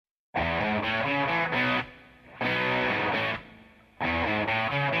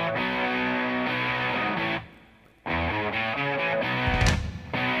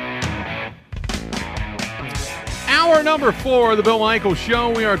number 4 of the Bill Michaels Show.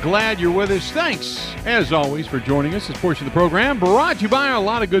 We are glad you're with us. Thanks, as always, for joining us. This portion of the program brought to you by a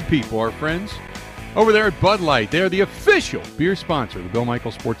lot of good people, our friends over there at Bud Light. They are the official beer sponsor of the Bill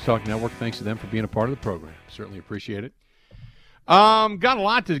Michaels Sports Talk Network. Thanks to them for being a part of the program. Certainly appreciate it. Got a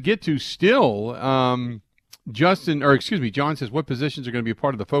lot to get to still. John says, what positions are going to be a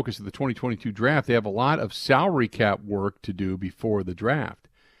part of the focus of the 2022 draft? They have a lot of salary cap work to do before the draft.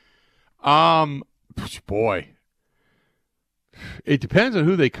 Boy, it depends on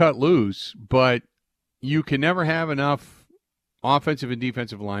who they cut loose, but you can never have enough offensive and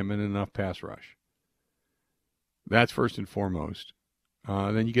defensive linemen and enough pass rush. That's first and foremost.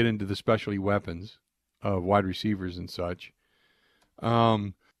 Then you get into the specialty weapons of wide receivers and such.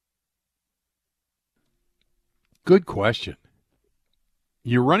 Good question.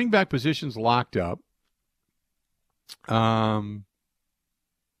 Your running back position's locked up.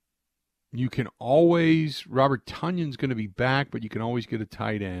 You can always, Robert Tunyon's going to be back, but you can always get a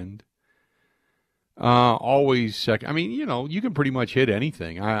tight end. Always second. I mean, you can pretty much hit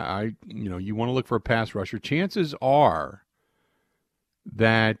anything. You want to look for a pass rusher. Chances are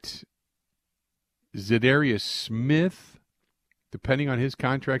that Zadarius Smith, depending on his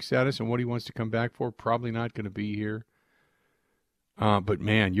contract status and what he wants to come back for, probably not going to be here. But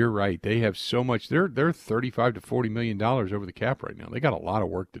man, you're right. They have so much. They're $35 to $40 million over the cap right now. They got a lot of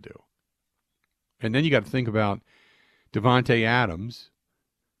work to do. And then you got to think about Devontae Adams,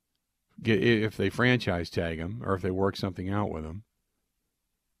 if they franchise tag him or if they work something out with him.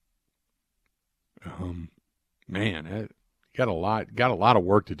 Man, got a lot of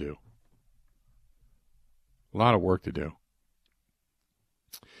work to do. A lot of work to do.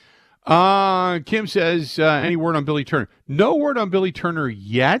 Kim says, any word on Billy Turner? No word on Billy Turner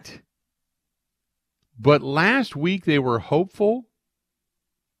yet, but last week they were hopeful.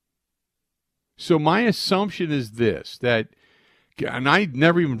 So my assumption is this, and I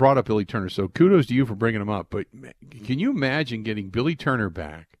never even brought up Billy Turner, so kudos to you for bringing him up, but can you imagine getting Billy Turner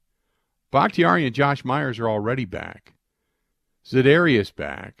back? Bakhtiari and Josh Myers are already back. Zadarius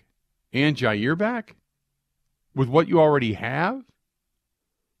back. And Jair back? With what you already have?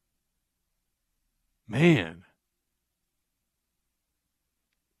 Man.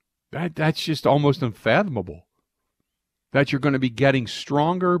 That's just almost unfathomable. That you're going to be getting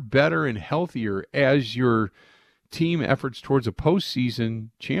stronger, better, and healthier as your team efforts towards a postseason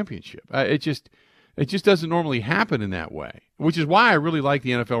championship. It just doesn't normally happen in that way, which is why I really like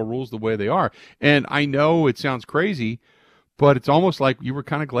the NFL rules the way they are. And I know it sounds crazy, but it's almost like you were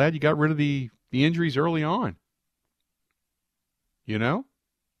kind of glad you got rid of the injuries early on.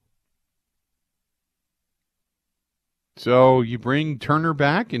 So you bring Turner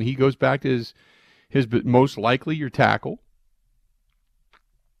back, and he goes back to his most likely your tackle.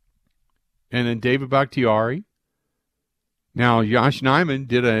 And then David Bakhtiari. Now, Josh Nijman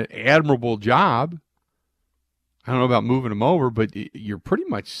did an admirable job. I don't know about moving him over, but you're pretty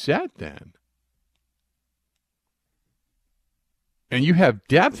much set then. And you have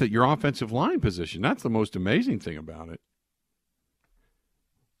depth at your offensive line position. That's the most amazing thing about it.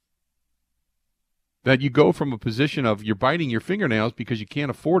 That you go from a position of you're biting your fingernails because you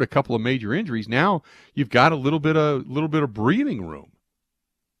can't afford a couple of major injuries. Now you've got a little bit of breathing room.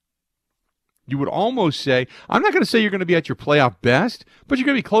 You would almost say, I'm not going to say you're going to be at your playoff best, but you're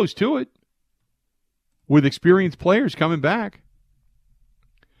going to be close to it with experienced players coming back.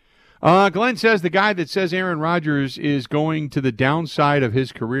 Glenn says the guy that says Aaron Rodgers is going to the downside of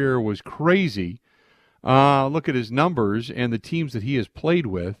his career was crazy. Look at his numbers and the teams that he has played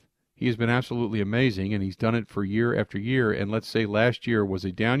with. He has been absolutely amazing, and he's done it for year after year. And let's say last year was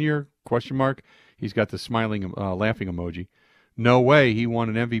a down year, ? He's got the smiling, laughing emoji. No way he won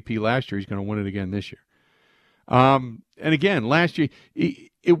an MVP last year. He's going to win it again this year. And again, last year,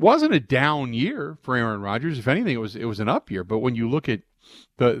 it wasn't a down year for Aaron Rodgers. If anything, it was an up year. But when you look at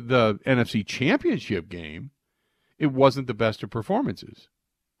the NFC Championship game, it wasn't the best of performances.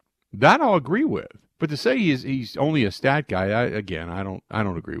 That I'll agree with. But to say he's only a stat guy, I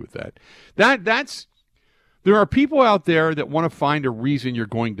don't agree with that. There are people out there that want to find a reason you're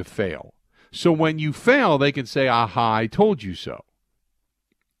going to fail. So when you fail, they can say, aha, I told you so.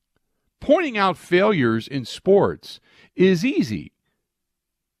 Pointing out failures in sports is easy.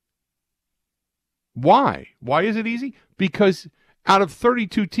 Why? Why is it easy? Because out of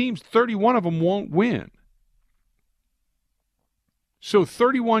 32 teams, 31 of them won't win. So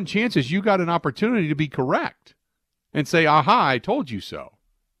 31 chances, you got an opportunity to be correct and say, aha, I told you so.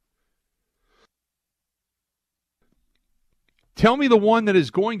 Tell me the one that is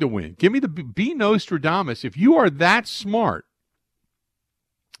going to win. Give me be Nostradamus. If you are that smart,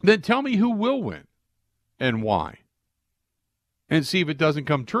 then tell me who will win and why. and see if it doesn't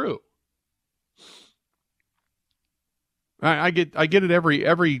come true. I get it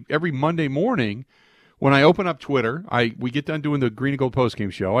every Monday morning when I open up Twitter. We get done doing the Green and Gold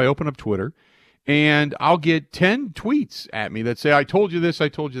postgame show. I open up Twitter, and I'll get 10 tweets at me that say, "I told you this, I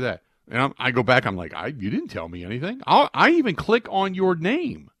told you that," and I go back. I'm like, "You didn't tell me anything." I even click on your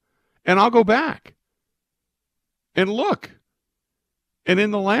name, and I'll go back and look. And in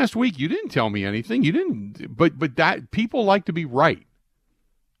the last week, you didn't tell me anything. You didn't. But that people like to be right.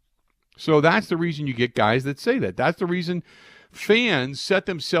 So that's the reason you get guys that say that. That's the reason fans set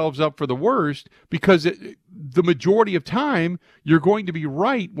themselves up for the worst, because the majority of time you're going to be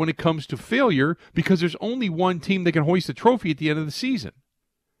right when it comes to failure, because there's only one team that can hoist the trophy at the end of the season.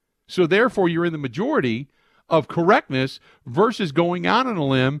 So therefore, you're in the majority of correctness versus going out on a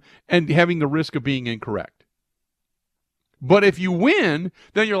limb and having the risk of being incorrect. But if you win,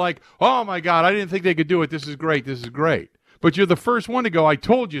 then you're like, "Oh my God, I didn't think they could do it. This is great. This is great." But you're the first one to go, "I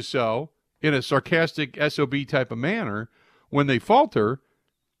told you so," in a sarcastic SOB type of manner when they falter,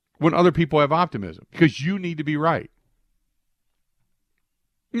 when other people have optimism, because you need to be right.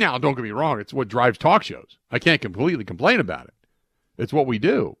 Now, don't get me wrong. It's what drives talk shows. I can't completely complain about it. It's what we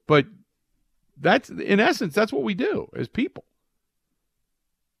do. But that's, in essence, that's what we do as people.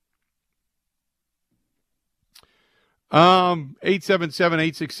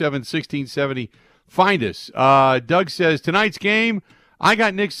 877-867-1670. Find us. Doug says, tonight's game, I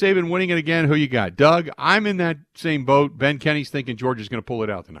got Nick Saban winning it again. Who you got? Doug, I'm in that same boat. Ben Kenny's thinking Georgia's going to pull it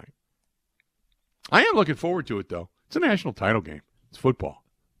out tonight. I am looking forward to it, though. It's a national title game. It's football.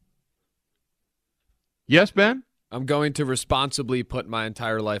 Yes, Ben? I'm going to responsibly put my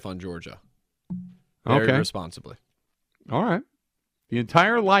entire life on Georgia. Very responsibly. All right. The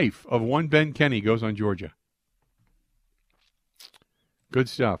entire life of one Ben Kenny goes on Georgia. Good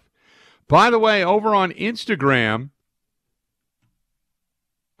stuff. By the way, over on Instagram,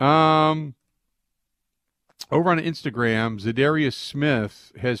 Zadarius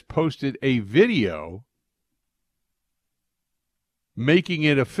Smith has posted a video making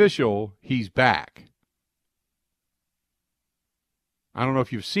it official he's back. I don't know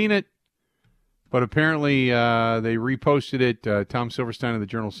if you've seen it, but apparently they reposted it. Tom Silverstein of the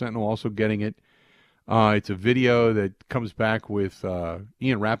Journal-Sentinel also getting it. It's a video that comes back with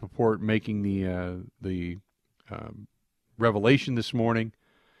Ian Rappaport making the revelation this morning.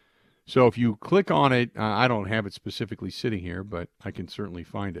 So if you click on it, I don't have it specifically sitting here, but I can certainly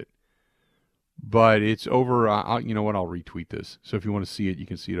find it. But it's over. You know what? I'll retweet this. So if you want to see it, you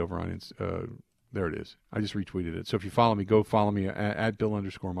can see it over on there it is. I just retweeted it. So if you follow me, go follow me at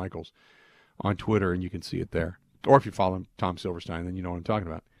Bill_Michaels on Twitter, and you can see it there. Or if you follow Tom Silverstein, then you know what I'm talking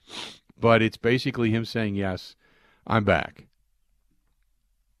about. But it's basically him saying, yes, I'm back.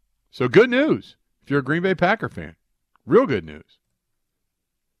 So good news if you're a Green Bay Packer fan. Real good news.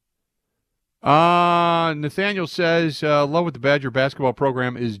 Nathaniel says, love what the Badger basketball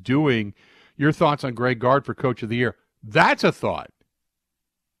program is doing. Your thoughts on Greg Gard for Coach of the Year? That's a thought.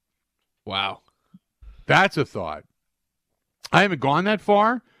 Wow. That's a thought. I haven't gone that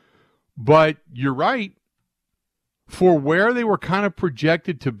far, but you're right. For where they were kind of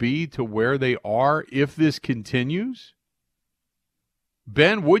projected to be to where they are, if this continues,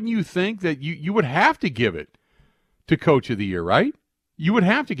 Ben, wouldn't you think that you would have to give it to Coach of the Year, right? You would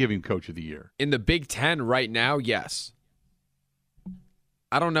have to give him Coach of the Year. In the Big Ten right now, yes.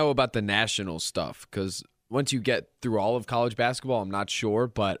 I don't know about the national stuff, because once you get through all of college basketball, I'm not sure,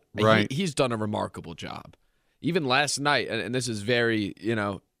 but right. He's done a remarkable job. Even last night, and this is very,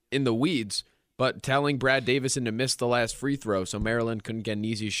 in the weeds, but telling Brad Davison to miss the last free throw so Maryland couldn't get an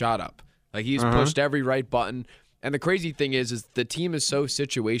easy shot up. Like, he's pushed every right button. And the crazy thing is the team is so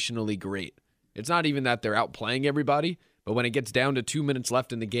situationally great. It's not even that they're outplaying everybody, but when it gets down to 2 minutes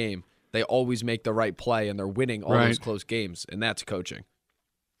left in the game, they always make the right play, and they're winning all those close games, and that's coaching.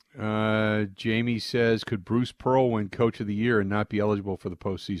 Jamie says, could Bruce Pearl win Coach of the Year and not be eligible for the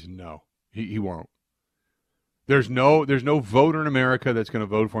postseason? No, he won't. There's no voter in America that's going to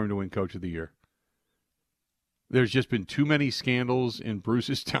vote for him to win Coach of the Year. There's just been too many scandals in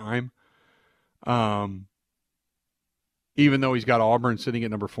Bruce's time. Even though he's got Auburn sitting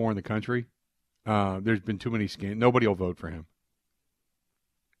at number 4 in the country, there's been too many scandals. Nobody will vote for him.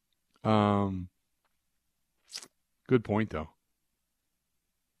 Good point, though.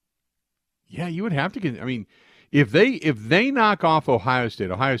 Yeah, you would have to get. I mean, if they knock off Ohio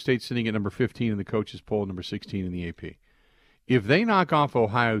State's sitting at number 15 in the coaches poll, number 16 in the AP. If they knock off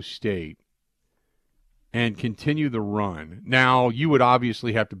Ohio State and continue the run, now you would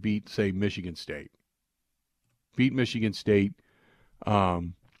obviously have to beat, say, Michigan State. Beat Michigan State.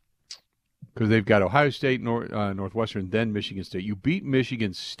 because they've got Ohio State, Northwestern, then Michigan State. You beat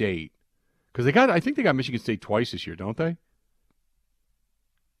Michigan State because I think they got Michigan State twice this year, don't they?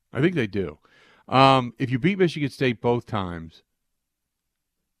 I think they do. If you beat Michigan State both times,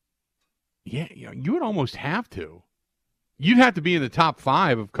 yeah, you would almost have to. You'd have to be in the top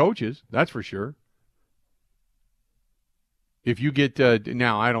 5 of coaches, that's for sure. If you get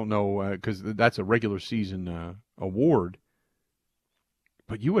now, I don't know because that's a regular season award,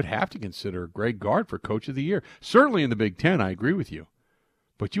 but you would have to consider Greg Gard for Coach of the Year. Certainly in the Big Ten, I agree with you,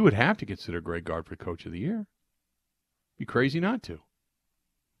 but you would have to consider Greg Gard for Coach of the Year. Be crazy not to.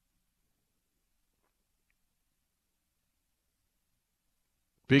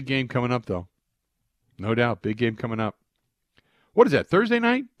 Big game coming up, though. No doubt, big game coming up. What is that, Thursday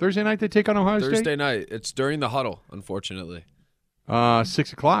night? Thursday night they take on Ohio State? Thursday night. It's during the huddle, unfortunately.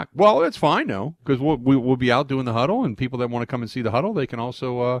 6 o'clock. Well, that's fine, though, because we'll be out doing the huddle, and people that want to come and see the huddle, they can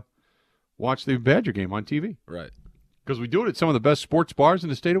also watch the Badger game on TV. Right. Because we do it at some of the best sports bars in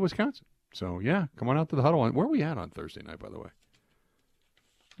the state of Wisconsin. So, yeah, come on out to the huddle. Where are we at on Thursday night, by the way?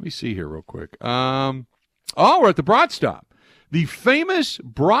 Let me see here real quick. We're at the Brat Stop. The famous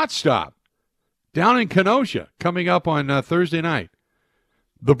Brat Stop down in Kenosha coming up on Thursday night.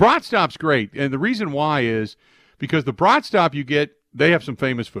 The Brat Stop's great, and the reason why is because the Brat Stop they have some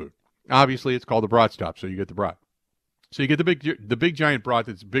famous food. Obviously, it's called the Brat Stop, so you get the brat. So you get the big giant brat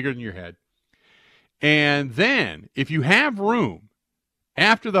that's bigger than your head. And then, if you have room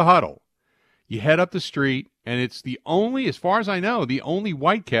after the huddle, you head up the street, and it's the only, as far as I know, the only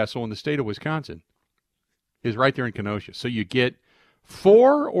White Castle in the state of Wisconsin is right there in Kenosha. So you get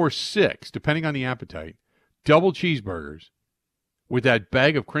 4 or 6, depending on the appetite, double cheeseburgers with that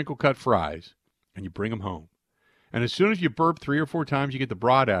bag of crinkle-cut fries, and you bring them home. And as soon as you burp 3 or 4 times, you get the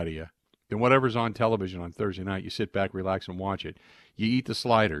brat out of you. Then whatever's on television on Thursday night, you sit back, relax, and watch it. You eat the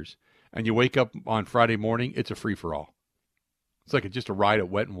sliders, and you wake up on Friday morning, it's a free-for-all. It's like just a ride at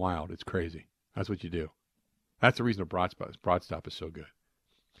Wet and Wild. It's crazy. That's what you do. That's the reason the Brat Stop is so good.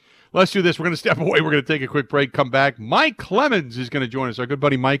 Let's do this. We're going to step away. We're going to take a quick break, come back. Mike Clemens is going to join us. Our good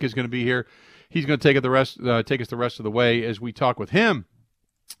buddy Mike is going to be here. He's going to take us the rest of the way as we talk with him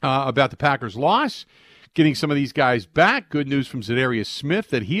about the Packers' loss, getting some of these guys back. Good news from Zadarius Smith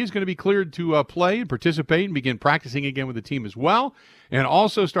that he is going to be cleared to play and participate and begin practicing again with the team as well, and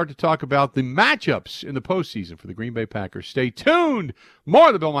also start to talk about the matchups in the postseason for the Green Bay Packers. Stay tuned. More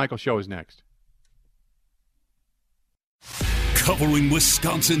of the Bill Michaels Show is next. Covering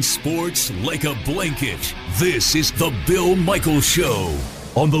Wisconsin sports like a blanket. This is the Bill Michaels Show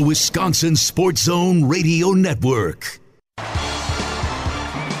on the Wisconsin Sports Zone Radio Network.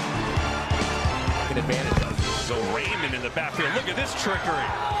 Advantage. So Raymond in the backfield. Look at this trickery.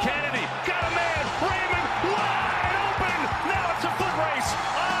 Kennedy got a man. Raymond wide open. Now it's a foot race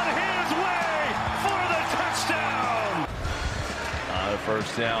on his way for the touchdown.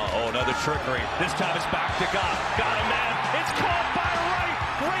 First down. Oh, another trickery. This time it's back to Goff. Got a man. It's caught by Wright.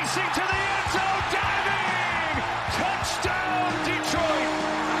 Racing to the end zone. Diving. Touchdown, Detroit.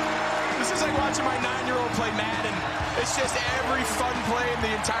 This is like watching my 9-year-old play Madden. It's just every fun play in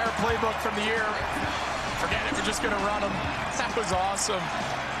the entire playbook from the year. Forget it, we're just going to run them. That was awesome.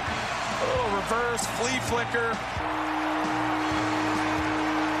 Oh, reverse, flea flicker.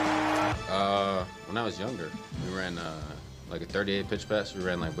 When I was younger, we ran like a 38 pitch pass. We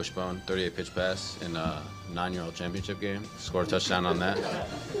ran like wishbone, 38 pitch pass in a 9-year-old championship game. Scored a touchdown on that.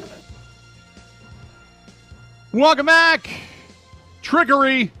 Welcome back.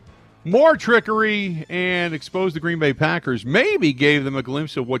 Trickery. More trickery, and exposed the Green Bay Packers. Maybe gave them a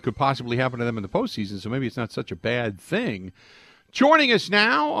glimpse of what could possibly happen to them in the postseason, so maybe it's not such a bad thing. Joining us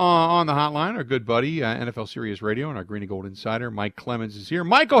now on the hotline, our good buddy, NFL Sirius Radio, and our Green and Gold Insider, Mike Clemens is here.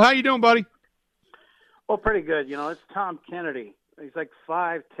 Michael, how you doing, buddy? Well, pretty good. You know, it's Tom Kennedy. He's like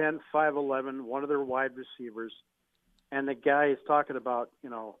 5'10", 5'11", one of their wide receivers. And the guy is talking about,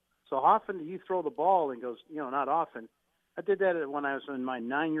 so often do you throw the ball? And goes, not often. I did that when I was in my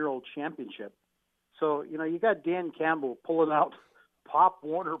 9-year-old championship. So, you got Dan Campbell pulling out Pop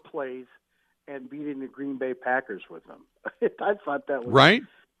Warner plays and beating the Green Bay Packers with them. I thought that was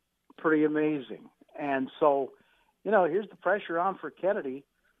pretty amazing. And so, here's the pressure on for Kennedy.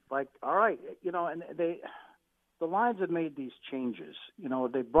 Like, all right, and the Lions have made these changes.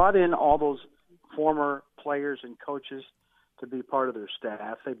 They brought in all those former players and coaches to be part of their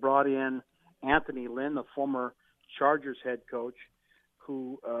staff. They brought in Anthony Lynn, the former Chargers head coach,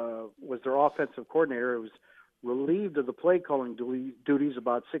 who was their offensive coordinator, who was relieved of the play calling duties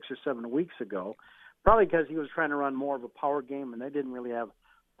about 6 or 7 weeks ago, probably because he was trying to run more of a power game, and they didn't really have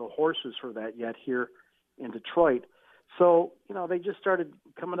the horses for that yet here in Detroit. So, they just started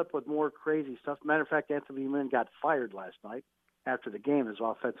coming up with more crazy stuff. Matter of fact, Anthony Lynn got fired last night after the game as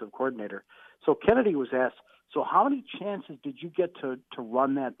offensive coordinator. So Kennedy was asked, so how many chances did you get to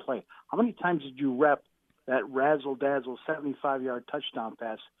run that play? How many times did you rep that razzle-dazzle 75-yard touchdown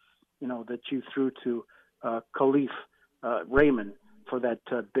pass, that you threw to Khalif Raymond for that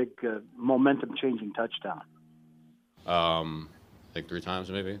big momentum-changing touchdown? Like 3 times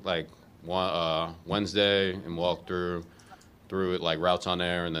maybe. Like one Wednesday and walkthrough, threw it like routes on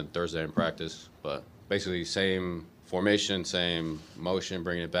air, and then Thursday in practice. But basically same formation, same motion,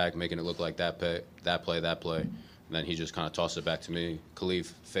 bringing it back, making it look like that play. And then he just kind of tossed it back to me.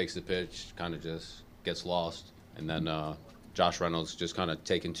 Khalif fakes the pitch, kind of just gets lost. And then Josh Reynolds just kind of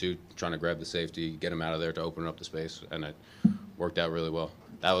taking 2, trying to grab the safety, get him out of there to open up the space. And it worked out really well.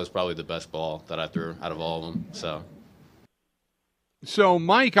 That was probably the best ball that I threw out of all of them. So,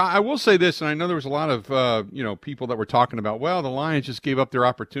 Mike, I will say this, and I know there was a lot of people that were talking about, well, the Lions just gave up their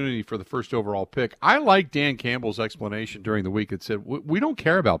opportunity for the first overall pick. I like Dan Campbell's explanation during the week that said, we don't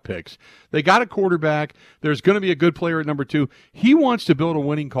care about picks. They got a quarterback. There's going to be a good player at number 2. He wants to build a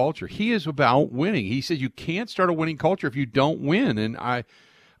winning culture. He is about winning. He says you can't start a winning culture if you don't win. And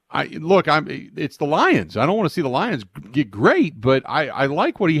it's the Lions. I don't want to see the Lions get great, but I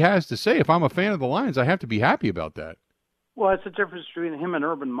like what he has to say. If I'm a fan of the Lions, I have to be happy about that. Well, that's the difference between him and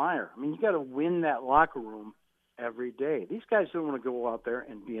Urban Meyer. I mean, you got to win that locker room every day. These guys don't want to go out there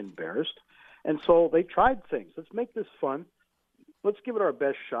and be embarrassed. And so they tried things. Let's make this fun. Let's give it our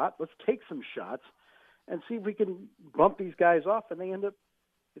best shot. Let's take some shots and see if we can bump these guys off. And they end up,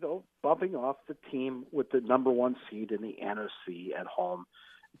 bumping off the team with the number 1 seed in the NFC at home,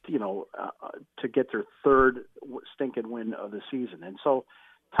 to get their 3rd stinking win of the season. And so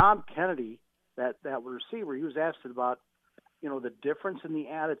Tom Kennedy, that receiver, he was asked about, the difference in the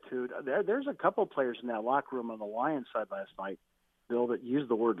attitude. There's a couple players in that locker room on the Lions side last night, Bill, that used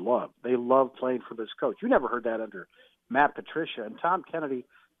the word love. They love playing for this coach. You never heard that under Matt Patricia. And Tom Kennedy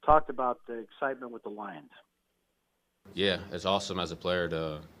talked about the excitement with the Lions. Yeah, it's awesome as a player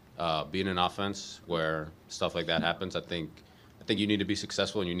to be in an offense where stuff like that happens. I think you need to be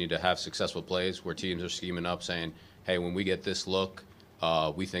successful, and you need to have successful plays where teams are scheming up saying, hey, when we get this look,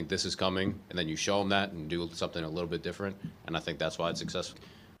 we think this is coming, and then you show them that and do something a little bit different, and I think that's why it's successful.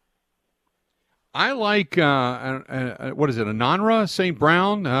 I like what is it? Ananra St.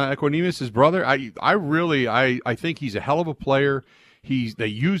 Brown, Equanimus' brother. I think he's a hell of a player. They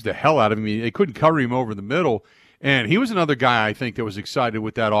used the hell out of him. They couldn't cover him over the middle, and he was another guy I think that was excited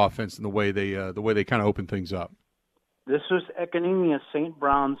with that offense and the way they kind of opened things up. This was Equanimus St.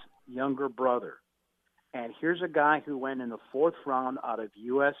 Brown's younger brother. And here's a guy who went in the 4th round out of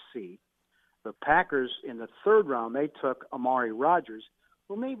USC. The Packers, in the 3rd round, they took Amari Rodgers,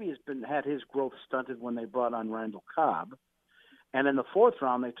 who maybe had his growth stunted when they brought on Randall Cobb. And in the 4th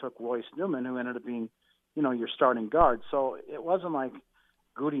round, they took Royce Newman, who ended up being, your starting guard. So it wasn't like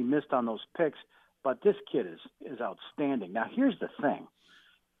Goody missed on those picks, but this kid is outstanding. Now, here's the thing.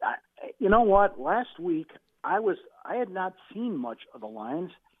 You know what? Last week, I had not seen much of the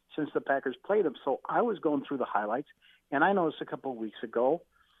Lions since the Packers played them. So I was going through the highlights, and I noticed a couple of weeks ago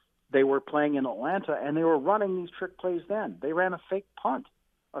they were playing in Atlanta, and they were running these trick plays then. They ran a fake punt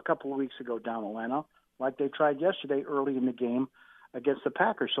a couple of weeks ago down Atlanta, like they tried yesterday early in the game against the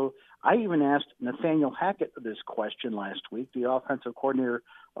Packers. So I even asked Nathaniel Hackett this question last week, the offensive coordinator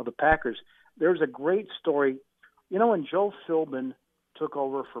of the Packers. There's a great story. When Joe Philbin took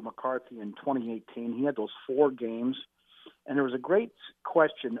over for McCarthy in 2018, he had those 4 games. And there was a great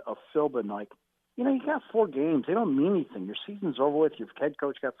question of Philbin, like, you got 4 games. They don't mean anything. Your season's over with. Your head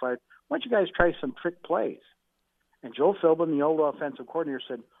coach got fired. Why don't you guys try some trick plays? And Joe Philbin, the old offensive coordinator,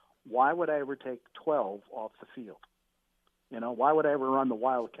 said, why would I ever take 12 off the field? Why would I ever run the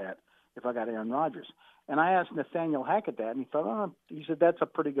Wildcat if I got Aaron Rodgers? And I asked Nathaniel Hackett that, and he thought, he said, that's a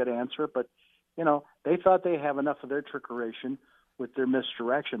pretty good answer. But, they thought they have enough of their trickeration with their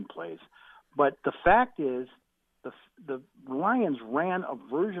misdirection plays. But the fact is, the Lions ran a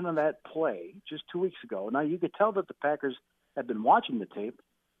version of that play just 2 weeks ago. Now, you could tell that the Packers had been watching the tape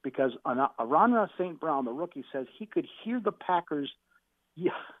because Aranra St. Brown, the rookie, says he could hear the Packers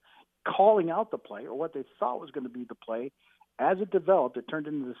calling out the play, or what they thought was going to be the play. As it developed, it turned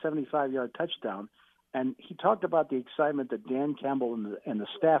into the 75-yard touchdown. And he talked about the excitement that Dan Campbell and the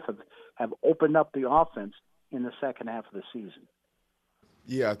staff have opened up the offense in the second half of the season.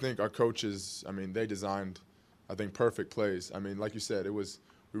 Yeah, I think our coaches, they designed – perfect plays. Like you said, we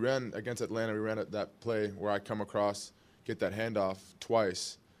ran against Atlanta. We ran at that play where I come across, get that handoff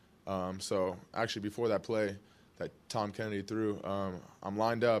twice. So actually before that play that Tom Kennedy threw, I'm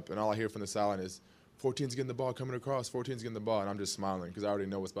lined up, and all I hear from the sideline is 14's getting the ball, coming across, 14's getting the ball, and I'm just smiling because I already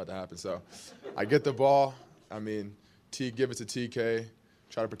know what's about to happen. So I get the ball. I mean, give it to TK,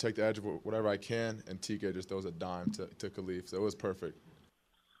 try to protect the edge of whatever I can, and TK just throws a dime to Khalif. So it was perfect.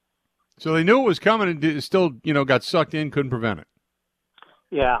 So they knew it was coming and still, got sucked in, couldn't prevent it.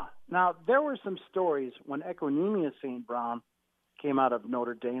 Yeah. Now, there were some stories when Equinemius St. Brown came out of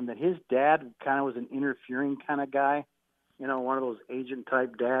Notre Dame that his dad kind of was an interfering kind of guy, one of those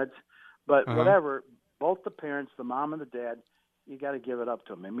agent-type dads. But whatever, both the parents, the mom and the dad, you got to give it up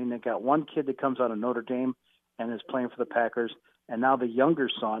to them. I mean, they got one kid that comes out of Notre Dame and is playing for the Packers, and now the younger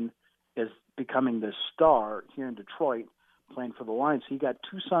son is becoming the star here in Detroit playing for the Lions. He got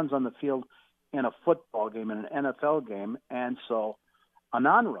two sons on the field in a football game, in an NFL game, and so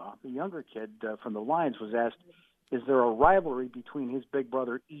Ananra, the younger kid from the Lions, was asked, is there a rivalry between his big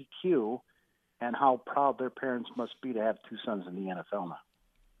brother EQ and how proud their parents must be to have two sons in the NFL now?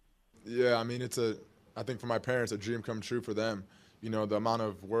 Yeah, I mean, I think for my parents, a dream come true for them. The amount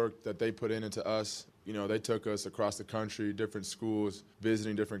of work that they put into us, they took us across the country, different schools,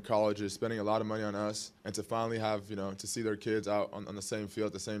 visiting different colleges, spending a lot of money on us. And to finally have, to see their kids out on the same field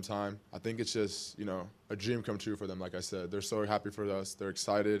at the same time, I think it's just, a dream come true for them, like I said. They're so happy for us. They're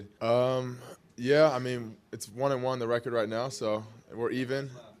excited. Yeah, I mean, it's 1-1, the record right now, so we're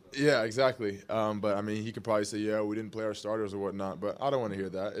even. Yeah, exactly. But, I mean, he could probably say, yeah, we didn't play our starters or whatnot, but I don't want to hear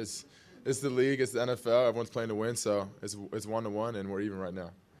that. It's the league, it's the NFL, everyone's playing to win, so it's 1-1, and we're even right now.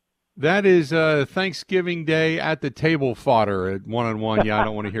 That is Thanksgiving Day at the table fodder at 1-1. Yeah, I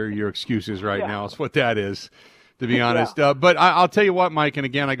don't want to hear your excuses right now. It's what that is, to be honest. Yeah. But I'll tell you what, Mike, and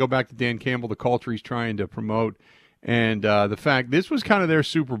again, I go back to Dan Campbell, the culture he's trying to promote, and the fact this was kind of their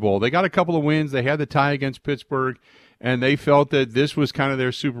Super Bowl. They got a couple of wins. They had the tie against Pittsburgh, and they felt that this was kind of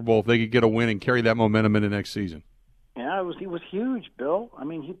their Super Bowl if they could get a win and carry that momentum into next season. Yeah, it was huge, Bill. I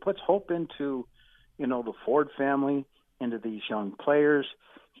mean, he puts hope into, the Ford family, into these young players.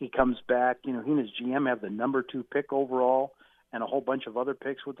 He comes back, he and his GM have the number 2 pick overall and a whole bunch of other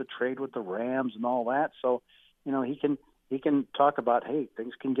picks with the trade with the Rams and all that. So, he can talk about, hey,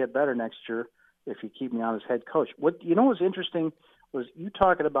 things can get better next year if you keep me on as head coach. What was interesting was you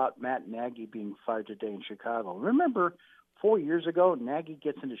talking about Matt Nagy being fired today in Chicago. Remember 4 years ago, Nagy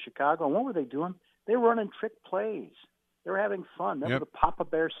gets into Chicago, and what were they doing? They were running trick plays. They were having fun. Remember the Papa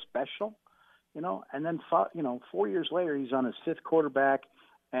Bear special? And then 4 years later, he's on his 5th quarterback,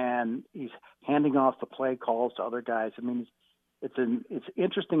 and he's handing off the play calls to other guys. I mean, it's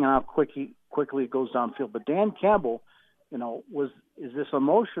interesting how quickly it goes downfield. But Dan Campbell, is this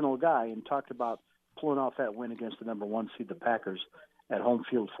emotional guy and talked about pulling off that win against the number 1 seed, the Packers, at home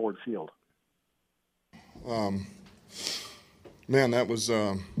field, Ford Field. Man, I was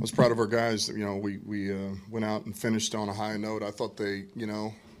proud of our guys. We went out and finished on a high note. I thought they,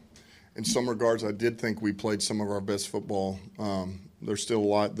 in some regards, I did think we played some of our best football. There's still a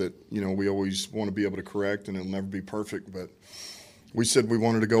lot that, we always want to be able to correct, and it'll never be perfect. But we said we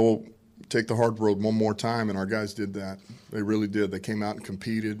wanted to go take the hard road one more time, and our guys did that. They really did. They came out and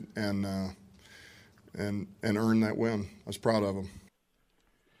competed and earned that win. I was proud of them.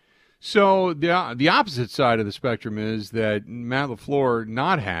 So the opposite side of the spectrum is that Matt LaFleur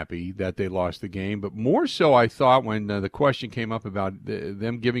not happy that they lost the game, but more so I thought when the question came up about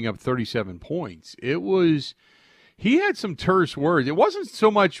them giving up 37 points. He had some terse words. It wasn't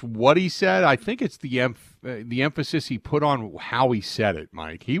so much what he said. I think it's the emphasis he put on how he said it,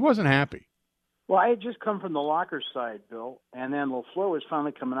 Mike. He wasn't happy. Well, I had just come from the locker side, Bill, and then LaFleur was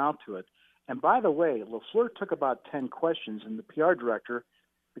finally coming out to it. And by the way, LaFleur took about 10 questions, and the PR director,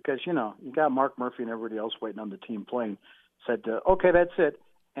 because, you got Mark Murphy and everybody else waiting on the team playing, said, okay, that's it.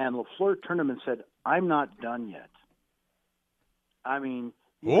 And LaFleur turned to him and said, I'm not done yet. I mean,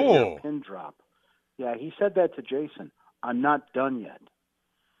 you could hear a pin drop. Yeah, he said that to Jason. I'm not done yet.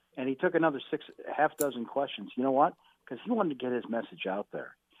 And he took another half dozen questions. You know what? Because he wanted to get his message out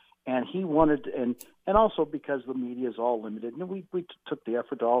there. And he wanted, and also because the media is all limited, and we took the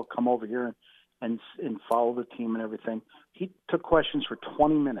effort to all come over here and follow the team and everything. He took questions for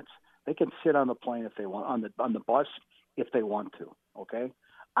 20 minutes. They can sit on the plane if they want, on the bus if they want to. Okay,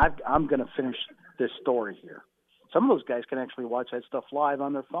 I'm going to finish this story here. Some of those guys can actually watch that stuff live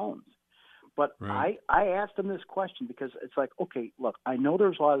on their phones. But right. I asked him this question because it's like, okay, look, I know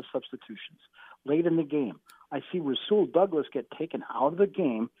there's a lot of substitutions late in the game. I see Rasul Douglas get taken out of the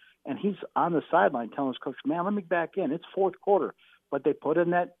game, and he's on the sideline telling his coach, man, let me back in. It's fourth quarter. But they put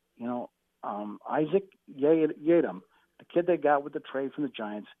in that, Isaac Yadam, the kid they got with the trade from the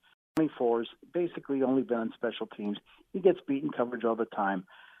Giants, 24s, basically only been on special teams. He gets beaten coverage all the time.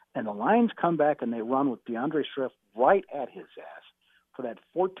 And the Lions come back and they run with DeAndre Swift right at his ass for that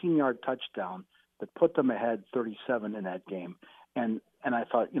 14-yard touchdown that put them ahead 37 in that game. And I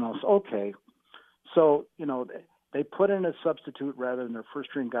thought, it's okay. So, they put in a substitute rather than their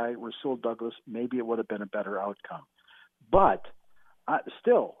first-string guy, Rasul Douglas. Maybe it would have been a better outcome. But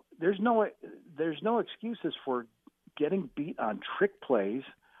still, there's no excuses for getting beat on trick plays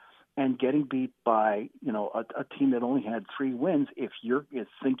and getting beat by a team that only had 3 wins. If you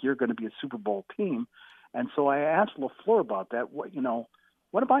think you're going to be a Super Bowl team, and so I asked LaFleur about that.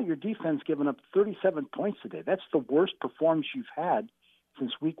 What about your defense giving up 37 points today? That's the worst performance you've had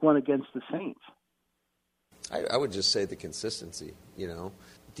since Week 1 against the Saints. I would just say the consistency.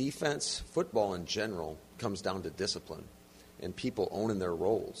 Defense, football in general, comes down to discipline and people owning their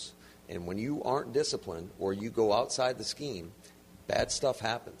roles. And when you aren't disciplined or you go outside the scheme, bad stuff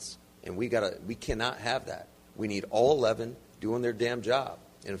happens. And we cannot have that. We need all 11 doing their damn job.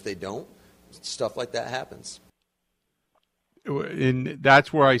 And if they don't, stuff like that happens. And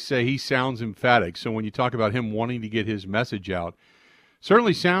that's where I say he sounds emphatic. So when you talk about him wanting to get his message out,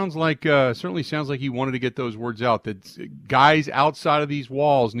 certainly sounds like he wanted to get those words out, that guys outside of these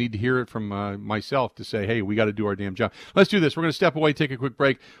walls need to hear it from myself to say, hey, we got to do our damn job. Let's do this. We're going to step away, take a quick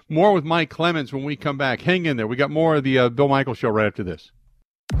break. More with Mike Clemens when we come back. Hang in there. We got more of the Bill Michaels Show right after this.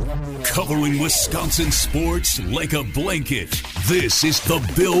 Covering Wisconsin sports like a blanket. This is the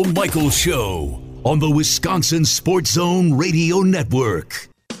Bill Michaels Show on the Wisconsin Sports Zone Radio Network.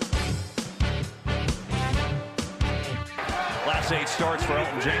 Last 8 starts for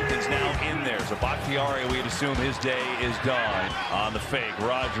Elton Jenkins now in there. So Bakhtiari, we'd assume his day is done. On the fake,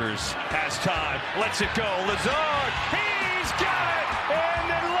 Rodgers has time, lets it go. Lazard, he's got it! And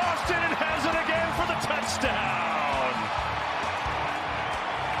then lost it and has it again for the touchdown.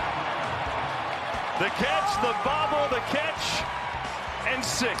 The catch, the bobble, the catch, and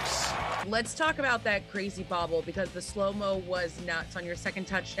 6. Let's talk about that crazy bobble, because the slow-mo was nuts on your second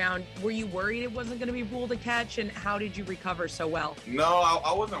touchdown. Were you worried it wasn't going to be ruled a catch, and how did you recover so well? No,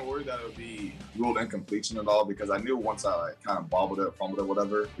 I wasn't worried that it would be ruled incompletion at all, because I knew once I kind of bobbled it, fumbled it,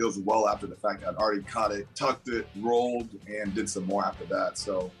 whatever, it was well after the fact. I'd already caught it, tucked it, rolled, and did some more after that.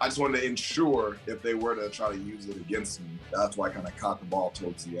 So I just wanted to ensure if they were to try to use it against me, that's why I kind of caught the ball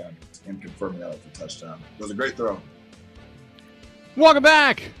towards the end and confirmed that it was a touchdown. It was a great throw. Welcome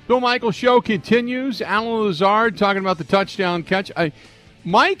back. Bill Michaels Show continues. Alan Lazard talking about the touchdown catch.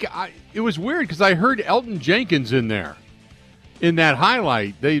 Mike, it was weird because I heard Elton Jenkins in there. In that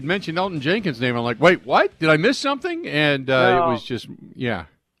highlight, they mentioned Elton Jenkins' name. I'm like, wait, what? Did I miss something? And it was just, yeah.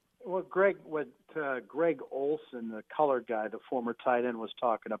 What Greg Olson, the color guy, the former tight end, was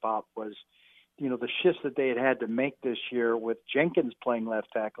talking about was, the shifts that they had to make this year with Jenkins playing left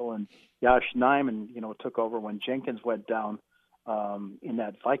tackle and Josh Nijman, took over when Jenkins went down in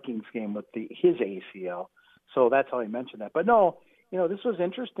that Vikings game with his ACL. So that's how he mentioned that. But no, this was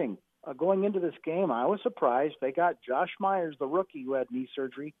interesting. Going into this game, I was surprised. They got Josh Myers, the rookie who had knee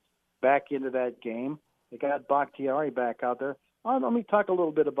surgery, back into that game. They got Bakhtiari back out there. Let me talk a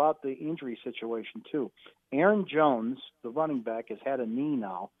little bit about the injury situation, too. Aaron Jones, the running back, has had a knee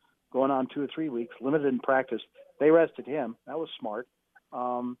now, going on 2 or 3 weeks, limited in practice. They rested him. That was smart.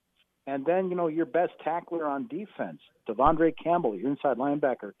 And then, your best tackler on defense, Devondre Campbell, your inside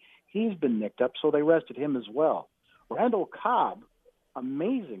linebacker, he's been nicked up, so they rested him as well. Randall Cobb,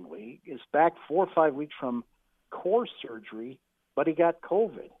 amazingly, is back 4 or 5 weeks from core surgery, but he got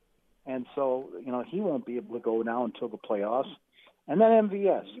COVID. And so, he won't be able to go now until the playoffs. And then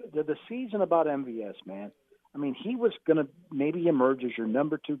MVS. The season about MVS, man. I mean, he was going to maybe emerge as your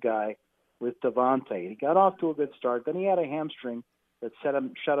number 2 guy with Devontae. He got off to a good start. Then he had a hamstring that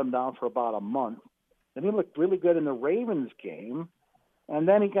shut him down for about a month. Then he looked really good in the Ravens game, and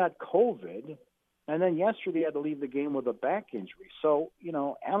then he got COVID, and then yesterday he had to leave the game with a back injury. So,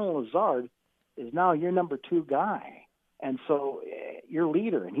 Alan Lazard is now your number 2 guy, and so your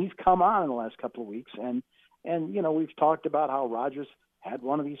leader, and he's come on in the last couple of weeks, and we've talked about how Rodgers had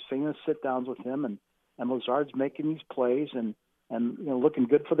one of these famous sit-downs with him, and Lazard's making these plays and looking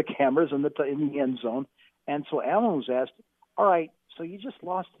good for the cameras in the end zone. And so Alan was asked, all right, so you just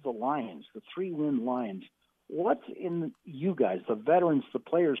lost to the Lions, the 3-win Lions. What's in you guys, the veterans, the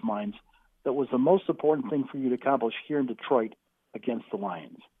players' minds, that was the most important thing for you to accomplish here in Detroit against the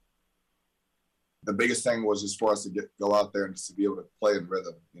Lions? The biggest thing was just for us to go out there and just to be able to play in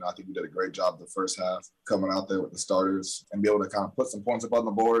rhythm. I think we did a great job the first half coming out there with the starters and be able to kind of put some points up on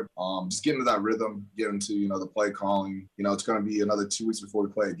the board. Just get into that rhythm, get into, the play calling. It's going to be another 2 weeks before we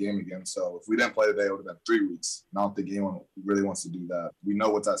play a game again. So if we didn't play today, it would have been 3 weeks. Now if the game really wants to do that, we know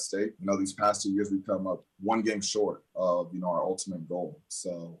what's at stake. These past 2 years we've come up 1 game short of, our ultimate goal.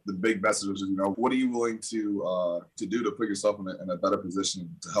 So the big message is, what are you willing to do to put yourself in a better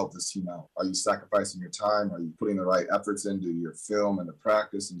position to help this team out? Are you sacrificing sacrificing your time? Are you putting the right efforts into your film and the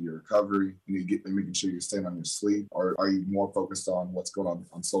practice, into your recovery? And making sure you're staying on your sleep? Or are you more focused on what's going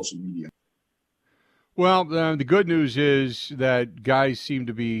on social media? Well, the good news is that guys seem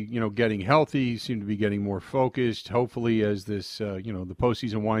to be, getting healthy, seem to be getting more focused. Hopefully, as this, the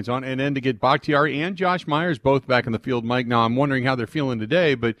postseason winds on, and then to get Bakhtiari and Josh Myers both back in the field, Mike. Now, I'm wondering how they're feeling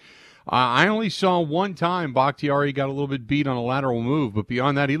today, but I only saw one time Bakhtiari got a little bit beat on a lateral move, but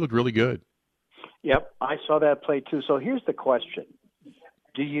beyond that, he looked really good. Yep, I saw that play too. So here's the question: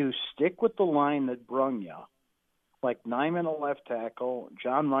 do you stick with the line that brung you, like Nyman at left tackle,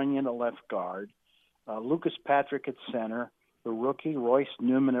 John Runyon at left guard? Lucas Patrick at center, the rookie Royce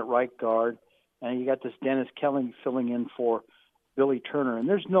Newman at right guard, and you got this Dennis Kelly filling in for Billy Turner. And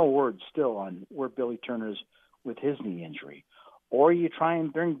there's no word still on where Billy Turner is with his knee injury. Or you try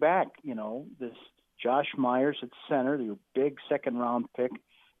and bring back, this Josh Myers at center, the big second-round pick,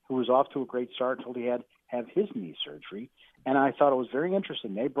 who was off to a great start until he had have his knee surgery. And I thought it was very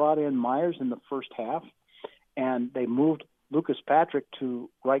interesting. They brought in Myers in the first half, and they moved Lucas Patrick to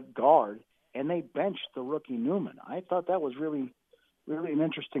right guard, and they benched the rookie Newman. I thought that was really, really an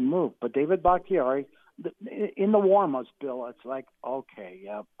interesting move. But David Bakhtiari, in the warm-ups, Bill, it's like, okay,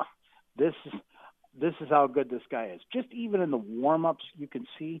 yeah, this is how good this guy is. Just even in the warm-ups, you can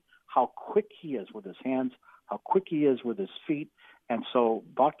see how quick he is with his hands, how quick he is with his feet. And so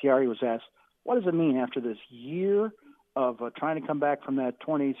Bakhtiari was asked, what does it mean after this year of trying to come back from that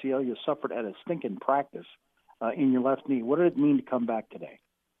torn ACL you suffered at a stinking practice in your left knee? What did it mean to come back today?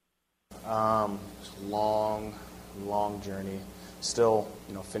 Long journey. Still,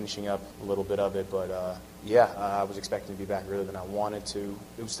 finishing up a little bit of it, but I was expecting to be back earlier than I wanted to.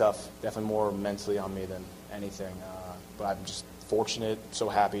 It was tough, definitely more mentally on me than anything. But I'm just fortunate, so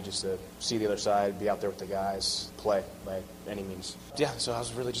happy just to see the other side, be out there with the guys, play by any means. Yeah, so I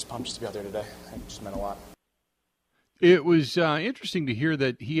was really just pumped just to be out there today. It just meant a lot. It was interesting to hear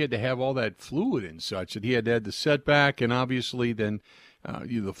that he had to have all that fluid and such, that he had to have the setback, and obviously then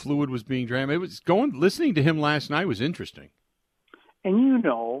the fluid was being drained. It was listening to him last night was interesting. And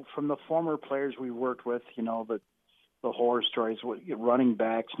from the former players we worked with, the horror stories, running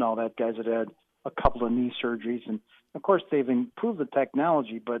backs and all that, guys that had a couple of knee surgeries. And, of course, they've improved the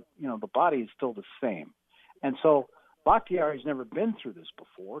technology, but, the body is still the same. And so Bakhtiari's never been through this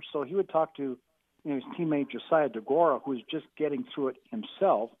before, so he would talk to his teammate Josiah DeGora, who was just getting through it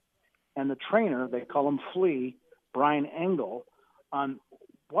himself, and the trainer, they call him Flea, Brian Engel, on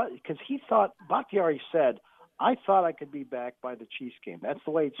what, because he thought, Bakhtiari said, I thought I could be back by the Chiefs game. That's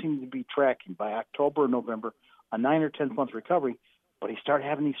the way it seemed to be tracking by October or November, a 9 or 10 month recovery. But he started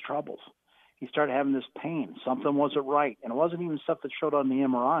having these troubles. He started having this pain. Something wasn't right. And it wasn't even stuff that showed on the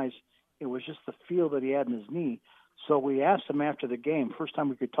MRIs. It was just the feel that he had in his knee. So we asked him after the game, first time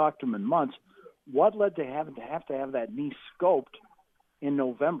we could talk to him in months, what led to having to have that knee scoped in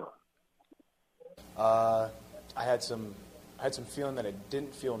November? I had some feeling that it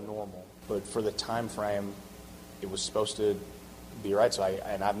didn't feel normal, but for the time frame, it was supposed to be right. So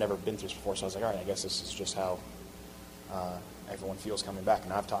I've never been through this before, so I was like, all right, I guess this is just how everyone feels coming back.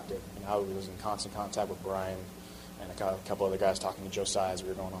 And I've talked to, I was in constant contact with Brian and a couple other guys talking to Josiah as we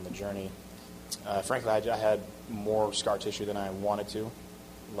were going on the journey. Frankly, I had more scar tissue than I wanted to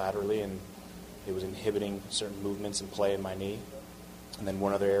laterally, and it was inhibiting certain movements and play in my knee. And then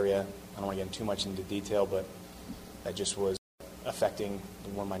one other area, I don't want to get too much into detail, but that just was affecting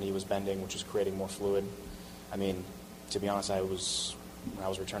when my knee was bending, which was creating more fluid. I mean, to be honest, when I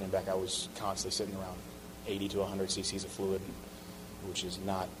was returning back, I was constantly sitting around 80 to 100 cc's of fluid, which is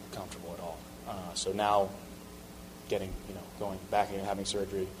not comfortable at all. So now going back and having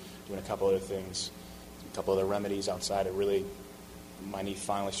surgery, doing a couple other things, a couple other remedies outside, my knee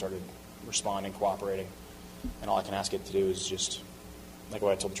finally started responding, cooperating, and all I can ask it to do is just, like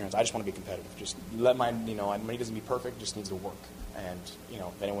what I told the trainers, I just want to be competitive. Just let my knee doesn't be perfect, just needs to work. And,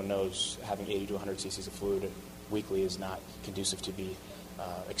 if anyone knows, having 80 to 100 cc's of fluid weekly is not conducive to be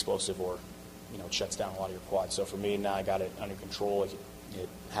explosive or, it shuts down a lot of your quads. So for me, now I got it under control. It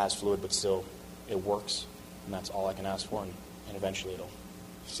has fluid, but still it works, and that's all I can ask for, and eventually it'll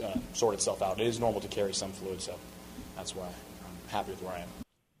sort itself out. It is normal to carry some fluid, so that's why I'm happy with where I am.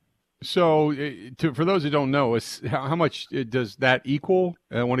 So, for those who don't know, how much does that equal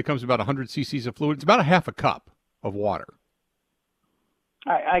when it comes to about 100 cc's of fluid? It's about a half a cup of water.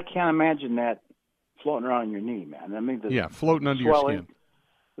 I can't imagine that floating around your knee, man. I mean, floating under your skin.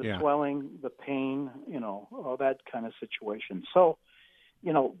 The swelling, the pain, all that kind of situation. So,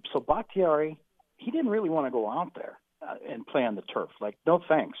 so Bakhtiari, he didn't really want to go out there and play on the turf. Like, no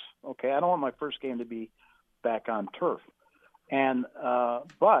thanks. Okay, I don't want my first game to be back on turf. And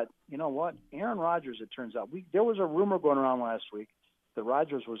but you know what? Aaron Rodgers, it turns out, there was a rumor going around last week that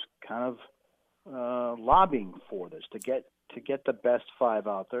Rodgers was kind of lobbying for this to get the best 5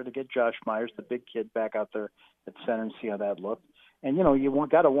 out there, to get Josh Myers, the big kid, back out there at center and see how that looked. And you know, you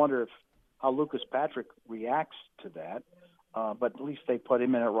got to wonder how Lucas Patrick reacts to that. But at least they put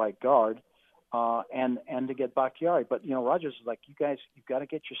him in at right guard, and to get Bakhtiari. But you know, Rodgers is like, you guys, you've got to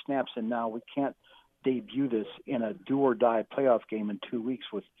get your snaps in now. We can't debut this in a do-or-die playoff game in 2 weeks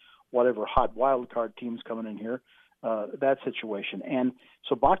with whatever hot wild card teams coming in here, that situation. And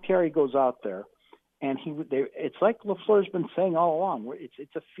so Bakhtiari goes out there, and it's like LaFleur's been saying all along.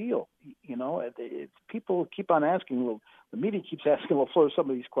 It's a feel, you know. People keep on asking. Well, the media keeps asking LaFleur some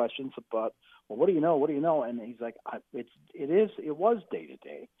of these questions about, well, what do you know? What do you know? And he's like, it was day to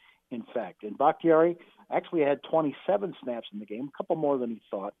day, in fact. And Bakhtiari actually had 27 snaps in the game, a couple more than he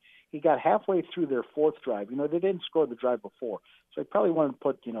thought. He got halfway through their 4th drive. You know, they didn't score the drive before, so he probably wanted to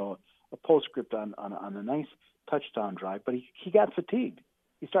put, you know, a postscript on a nice touchdown drive. But he got fatigued.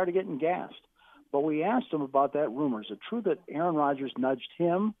 He started getting gassed. But we asked him about that rumor. Is it true that Aaron Rodgers nudged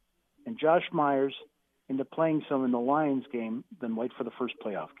him and Josh Myers into playing some in the Lions game, then wait for the first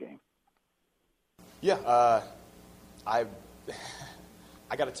playoff game? Yeah, I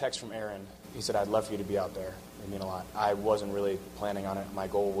got a text from Aaron. He said, "I'd love for you to be out there. It mean a lot." I wasn't really planning on it. My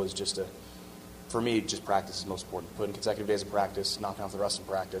goal was for me, just practice is most important. Putting consecutive days of practice, knocking off the rust in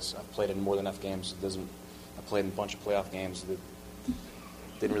practice. I've played in more than enough games. I played in a bunch of playoff games that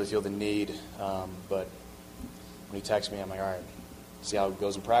didn't really feel the need. But when he texted me, I'm like, all right, see how it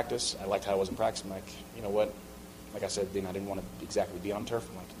goes in practice. I liked how it was in practice. I'm like, you know what? Like I said, I didn't want to exactly be on turf.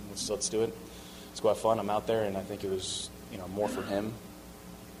 I'm like, let's do it. Let's go have fun. I'm out there, and I think it was, you know, more for him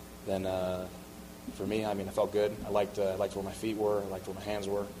than for me. I mean, I felt good. I liked where my feet were. I liked where my hands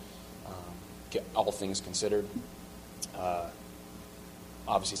were. All things considered,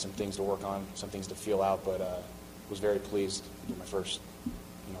 obviously some things to work on, some things to feel out, but was very pleased with my first,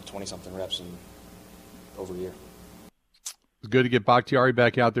 20-something reps in over a year. It's good to get Bakhtiari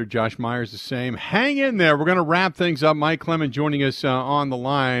back out there. Josh Myers the same. Hang in there. We're going to wrap things up. Mike Clemens joining us on the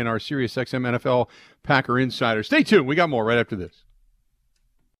line, our SiriusXM NFL Packer Insider. Stay tuned. We got more right after this.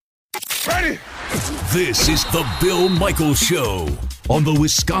 Ready? This is the Bill Michaels Show on the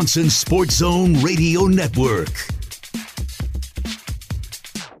Wisconsin Sports Zone Radio Network.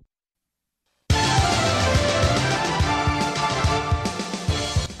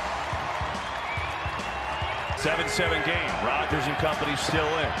 Seven game. Rodgers and company still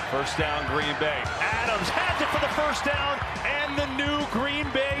in. First down, Green Bay. Adams has it for the first down and the new Green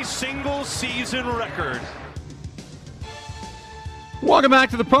Bay single-season record. Welcome back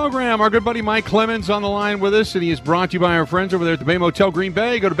to the program. Our good buddy Mike Clemens on the line with us, and he is brought to you by our friends over there at the Bay Motel Green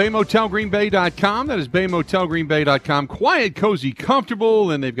Bay. Go to baymotelgreenbay.com. That is baymotelgreenbay.com. Quiet, cozy,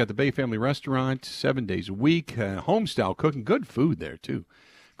 comfortable, and they've got the Bay Family Restaurant 7 days a week. Home-style cooking. Good food there, too.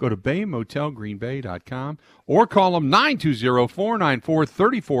 Go to baymotelgreenbay.com or call them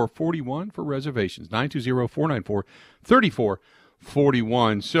 920-494-3441 for reservations.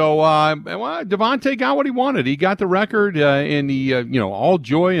 920-494-3441. So, Devontae got what he wanted. He got the record in the, all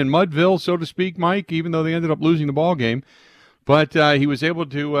joy in Mudville, so to speak, Mike, even though they ended up losing the ball game. But he was able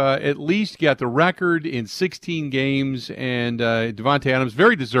to at least get the record in 16 games, and Devontae Adams,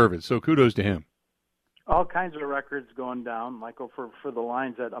 very deserving, so kudos to him. All kinds of records going down, Michael, for the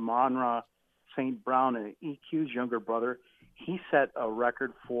Lions at Amon-Ra St. Brown, and EQ's younger brother. He set a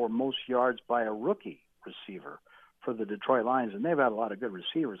record for most yards by a rookie receiver for the Detroit Lions, and they've had a lot of good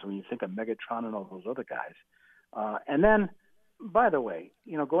receivers when you think of Megatron and all those other guys. And then, by the way,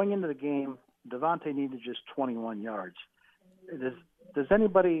 going into the game, Devontae needed just 21 yards. Does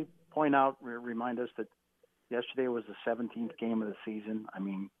anybody point out, remind us that yesterday was the 17th game of the season? I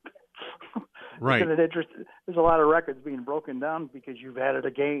mean, right. There's a lot of records being broken down because you've added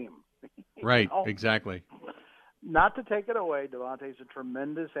a game. Right, exactly. Not to take it away, Devontae's a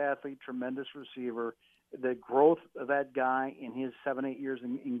tremendous athlete, tremendous receiver. The growth of that guy in his 7-8 years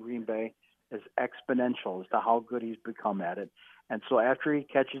in Green Bay is exponential as to how good he's become at it. And so after he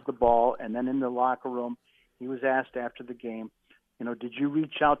catches the ball and then in the locker room, he was asked after the game, did you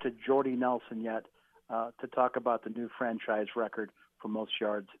reach out to Jordy Nelson yet to talk about the new franchise record for most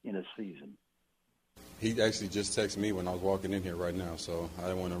yards in a season? He actually just texted me when I was walking in here right now, so I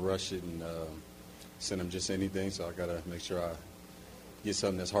didn't want to rush it and send him just anything, so I got to make sure I get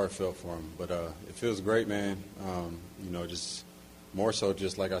something that's heartfelt for him. But it feels great, man. Just more so,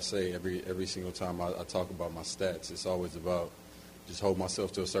 just like I say, every single time I talk about my stats, it's always about just hold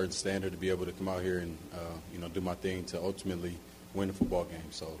myself to a certain standard to be able to come out here and, do my thing to ultimately win the football game.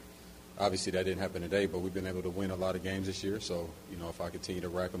 So Obviously, that didn't happen today, but we've been able to win a lot of games this year. So, if I continue to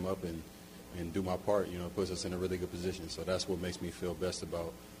rack them up and do my part, it puts us in a really good position. So that's what makes me feel best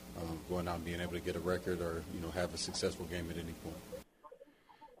about going out and being able to get a record or, have a successful game at any point.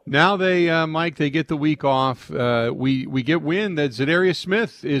 Now Mike, they get the week off. We get wind that Zadarius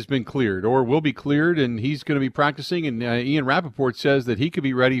Smith has been cleared or will be cleared, and he's going to be practicing. And Ian Rappaport says that he could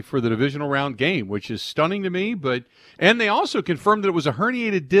be ready for the divisional round game, which is stunning to me. And they also confirmed that it was a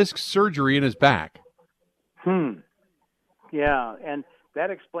herniated disc surgery in his back. Yeah, and that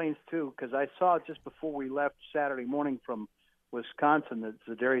explains, too, because I saw it just before we left Saturday morning from Wisconsin that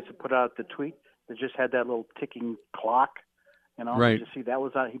Zadarius had put out the tweet that just had that little ticking clock. Right. You see, that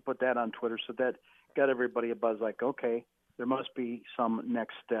was on. He put that on Twitter, so that got everybody a buzz. Like, okay, there must be some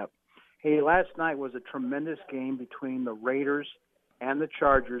next step. Hey, last night was a tremendous game between the Raiders and the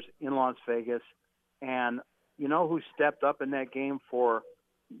Chargers in Las Vegas, and you know who stepped up in that game for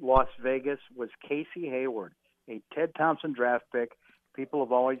Las Vegas was Casey Hayward, a Ted Thompson draft pick. People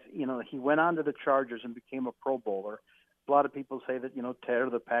have always, he went on to the Chargers and became a Pro Bowler. A lot of people say that, Ted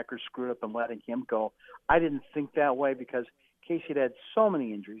or the Packers screwed up in letting him go. I didn't think that way because Casey had so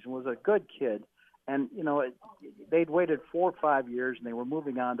many injuries and was a good kid. And, they'd waited 4 or 5 years and they were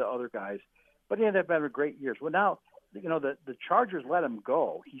moving on to other guys. But he ended up having great years. Well, now, the Chargers let him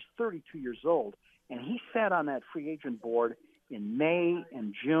go. He's 32 years old. And he sat on that free agent board in May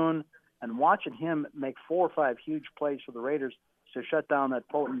and June. And watching him make 4 or 5 huge plays for the Raiders to shut down that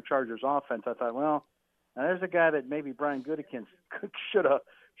potent Chargers offense, I thought, well, now there's a guy that maybe Brian Gutekunst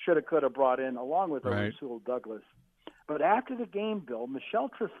could have brought in along with Rasul Douglas. But after the game, Bill, Michelle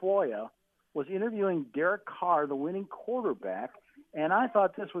Trefoya was interviewing Derek Carr, the winning quarterback, and I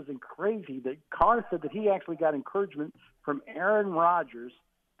thought this was crazy that Carr said that he actually got encouragement from Aaron Rodgers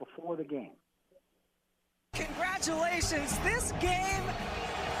before the game. Congratulations. This game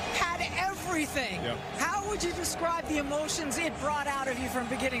had everything. Yeah. How would you describe the emotions it brought out of you from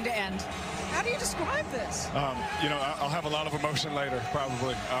beginning to end? How do you describe this? I'll have a lot of emotion later,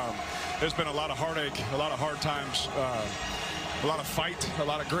 probably. There's been a lot of heartache, a lot of hard times, a lot of fight, a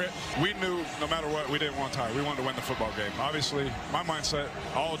lot of grit. We knew no matter what, we didn't want to tie. We wanted to win the football game. Obviously, my mindset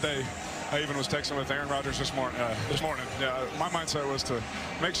all day, I even was texting with Aaron Rodgers this morning. Yeah, my mindset was to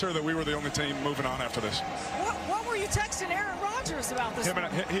make sure that we were the only team moving on after this. What were you texting Aaron Rodgers about this?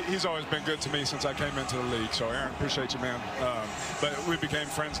 He's always been good to me since I came into the league. So, Aaron, appreciate you, man. But we became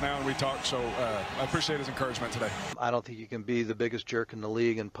friends now and we talk. So I appreciate his encouragement today. I don't think you can be the biggest jerk in the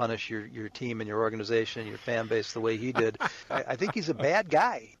league and punish your team and your organization, your fan base the way he did. I think he's a bad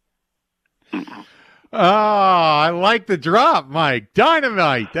guy. Oh, I like the drop, Mike.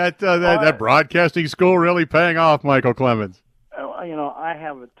 Dynamite. That broadcasting school really paying off, Michael Clemens. I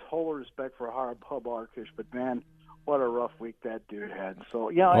have a total respect for Hub Arkish, but, man, what a rough week that dude had. So,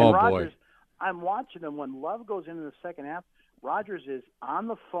 and Rodgers, I'm watching him. When Love goes into the second half, Rodgers is on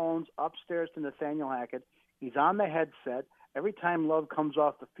the phones upstairs to Nathaniel Hackett. He's on the headset. Every time Love comes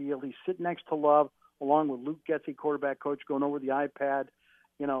off the field, he's sitting next to Love along with Luke Getsy, quarterback coach, going over the iPad.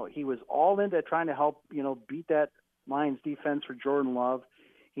 He was all into trying to help, beat that Lions defense for Jordan Love.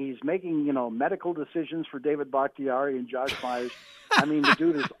 He's making, medical decisions for David Bakhtiari and Josh Myers. I mean, the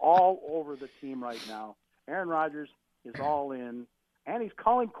dude is all over the team right now. Aaron Rodgers is all in, and he's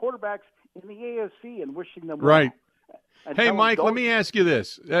calling quarterbacks in the AFC and wishing them well. Right. Hey, Mike, let me ask you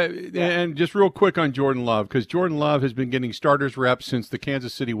this, and just real quick on Jordan Love, because Jordan Love has been getting starters reps since the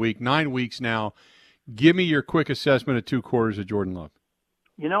Kansas City week, 9 weeks now. Give me your quick assessment of 2 quarters of Jordan Love.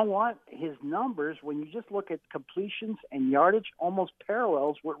 You know what? His numbers, when you just look at completions and yardage, almost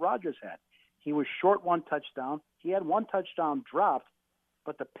parallels what Rodgers had. He was short 1 touchdown. He had 1 touchdown dropped,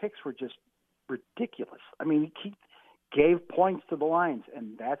 but the picks were just ridiculous. I mean, he gave points to the Lions,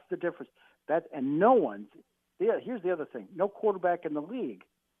 and that's the difference. Here's the other thing. No quarterback in the league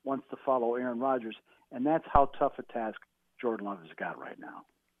wants to follow Aaron Rodgers, and that's how tough a task Jordan Love has got right now.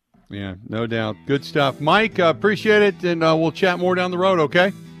 Yeah, no doubt. Good stuff. Mike, appreciate it, and we'll chat more down the road,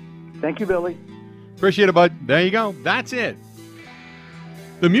 okay? Thank you, Billy. Appreciate it, bud. There you go. That's it.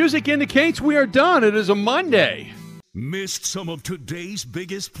 The music indicates we are done. It is a Monday. Missed some of today's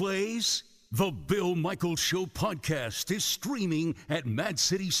biggest plays? The Bill Michaels Show podcast is streaming at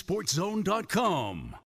MadCitySportsZone.com.